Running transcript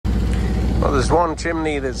Well, there's one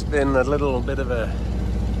chimney that's been a little bit of a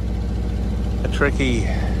tricky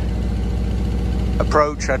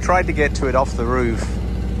approach. I tried to get to it off the roof,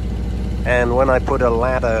 and when I put a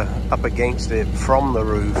ladder up against it from the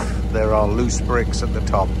roof, there are loose bricks at the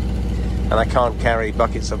top, and I can't carry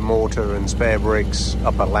buckets of mortar and spare bricks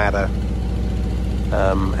up a ladder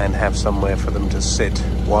and have somewhere for them to sit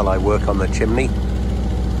while I work on the chimney.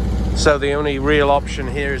 So the only real option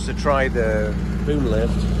here is to try the boom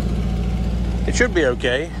lift. It should be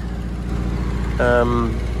okay.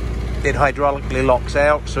 It hydraulically locks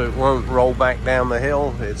out, so it won't roll back down the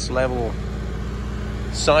hill. It's level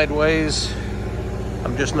sideways.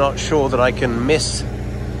 I'm just not sure that I can miss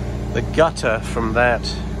the gutter from that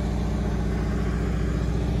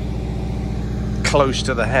close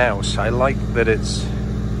to the house. I like that it's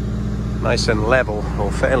nice and level,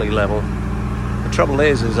 or fairly level. The trouble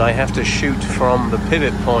is I have to shoot from the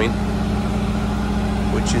pivot point,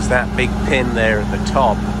 which is that big pin there at the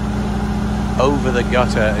top, over the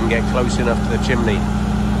gutter and get close enough to the chimney.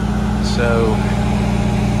 So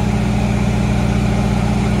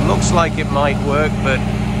looks like it might work, but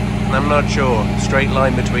I'm not sure. Straight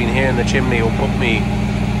line between here and the chimney will put me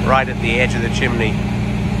right at the edge of the chimney,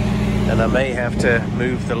 and I may have to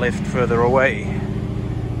move the lift further away.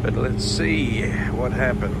 But let's see what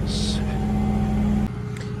happens.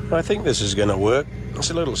 I think this is going to work. It's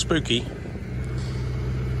a little spooky.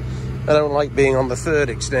 I don't like being on the third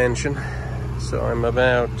extension, so I'm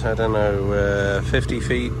about, I don't know, 50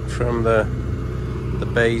 feet from the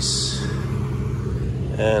base,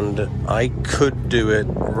 and I could do it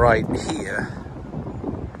right here.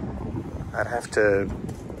 I'd have to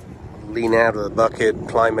lean out of the bucket,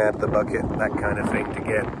 climb out of the bucket, that kind of thing to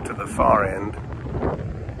get to the far end.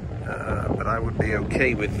 But I would be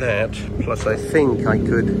okay with that. Plus I think I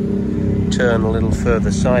could turn a little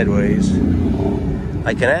further sideways.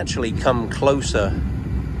 I can actually come closer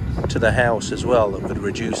to the house as well. That would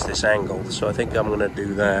reduce this angle. So I think I'm going to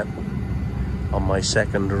do that on my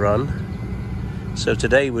second run. So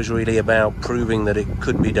today was really about proving that it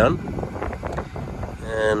could be done.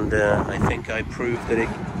 And I think I proved that it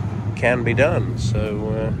can be done.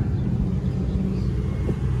 So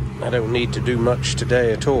I don't need to do much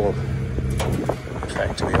today at all. In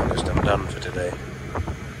fact, to be honest, I'm done for today.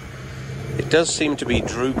 It does seem to be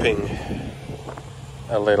drooping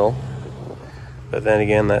a little, but then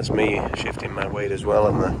again, that's me shifting my weight as well,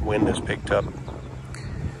 and the wind has picked up.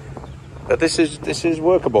 But this is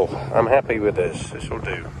workable. I'm happy with this. This will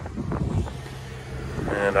do.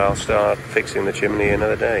 And I'll start fixing the chimney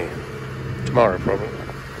another day. Tomorrow, probably.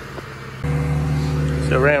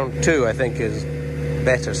 So round 2, I think, is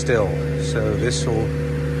better still. So this will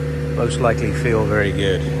most likely feel very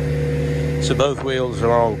good. So both wheels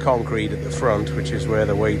are on concrete at the front, which is where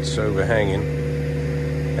the weight's overhanging.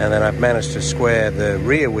 And then I've managed to square the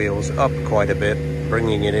rear wheels up quite a bit,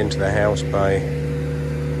 bringing it into the house by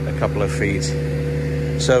a couple of feet.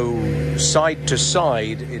 So side to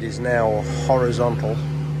side, it is now horizontal.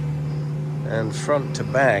 And front to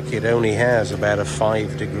back, it only has about a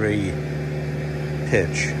 5-degree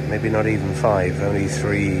pitch. Maybe not even 5, only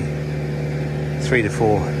 3 to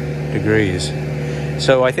 4 degrees.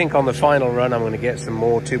 So I think on the final run I'm going to get some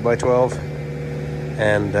more 2x12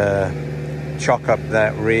 and chock up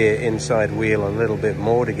that rear inside wheel a little bit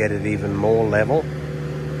more to get it even more level.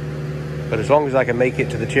 But as long as I can make it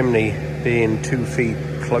to the chimney being 2 feet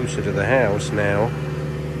closer to the house now,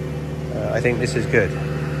 I think this is good.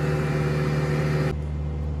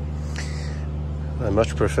 I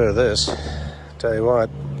much prefer this. Tell you what,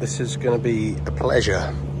 this is going to be a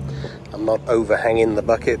pleasure. I'm not overhanging the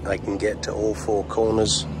bucket. I can get to all 4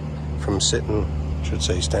 corners from sitting, should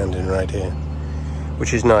say standing right here,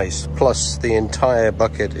 which is nice. Plus the entire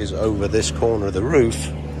bucket is over this corner of the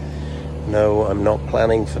roof. No, I'm not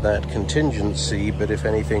planning for that contingency, but if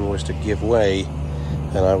anything was to give way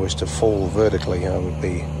and I was to fall vertically, I would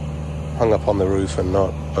be hung up on the roof and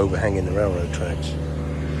not overhanging the railroad tracks.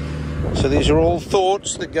 So these are all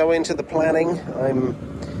thoughts that go into the planning. I'm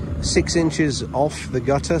 6 inches off the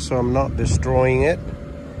gutter, so I'm not destroying it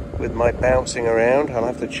with my bouncing around. I'll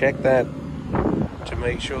have to check that to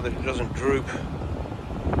make sure that it doesn't droop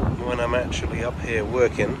when I'm actually up here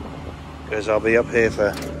working, because I'll be up here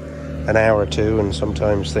for an hour or 2 and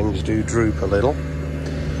sometimes things do droop a little.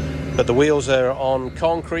 But the wheels are on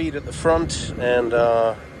concrete at the front and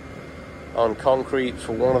on concrete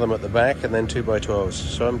for one of them at the back, and then 2x12s.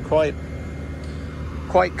 So I'm quite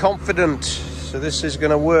confident. So this is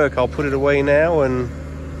going to work. I'll put it away now and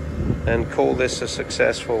call this a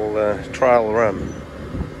successful trial run.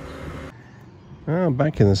 Well,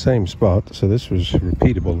 back in the same spot, so this was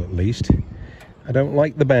repeatable at least. I don't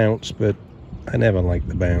like the bounce, but I never like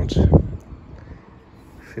the bounce.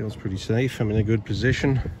 Feels pretty safe. I'm in a good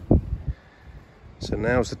position. So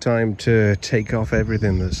now's the time to take off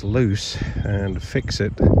everything that's loose and fix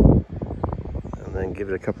it, and then give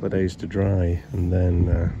it a couple of days to dry, and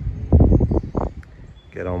then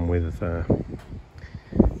get on with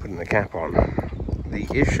putting the cap on. The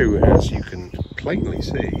issue, as you can plainly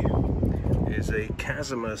see, is a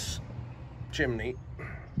Casimus chimney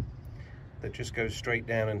that just goes straight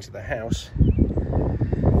down into the house.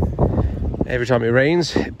 Every time it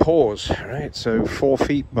rains, it pours, right? So 4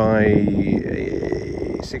 feet by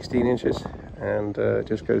 16 inches, and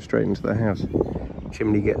just goes straight into the house.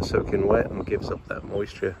 Chimney gets soaking wet and gives up that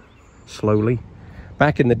moisture slowly.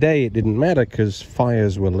 Back in the day, it didn't matter because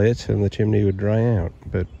fires were lit and the chimney would dry out.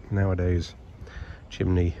 But nowadays,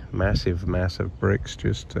 chimney, massive bricks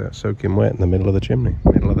just soaking wet in the middle of the chimney,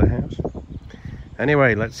 middle of the house.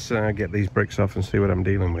 Anyway, let's get these bricks off and see what I'm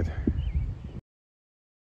dealing with.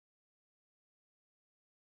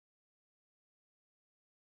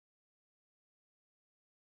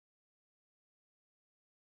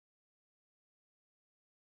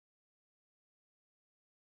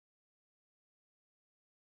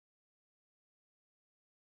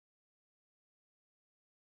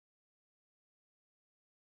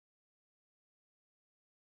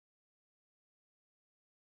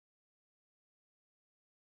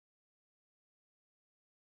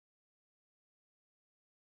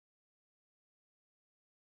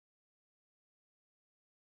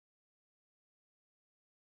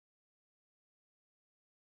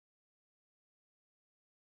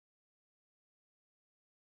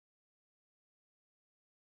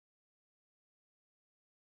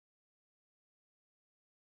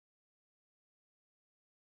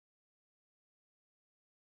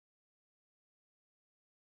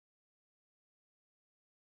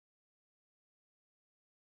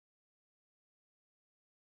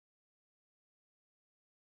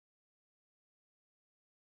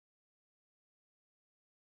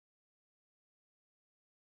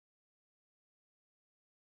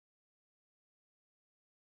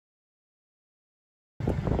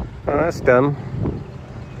 Well, that's done.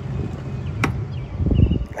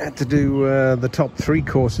 I had to do the top 3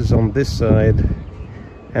 courses on this side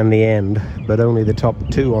and the end, but only the top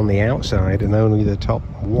 2 on the outside and only the top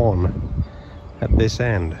 1 at this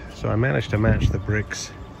end. So I managed to match the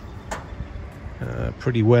bricks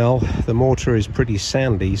pretty well. The mortar is pretty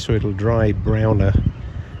sandy, so it'll dry browner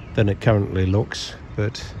than it currently looks,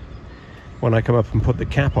 but when I come up and put the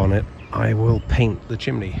cap on it, I will paint the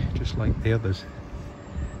chimney just like the others.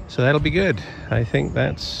 So that'll be good. I think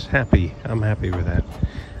that's happy. I'm happy with that.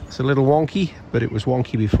 It's a little wonky, but it was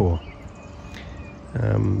wonky before.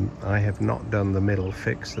 I have not done the middle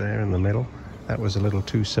fix there in the middle. That was a little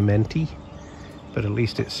too cementy, but at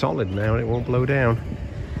least it's solid now and it won't blow down.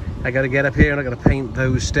 I got to get up here and I got to paint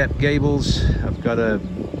those step gables. I've got to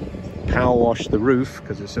power wash the roof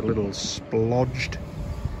because it's a little splodged.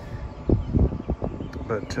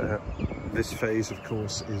 But this phase, of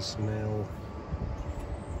course, is now,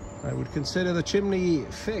 I would consider the chimney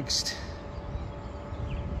fixed.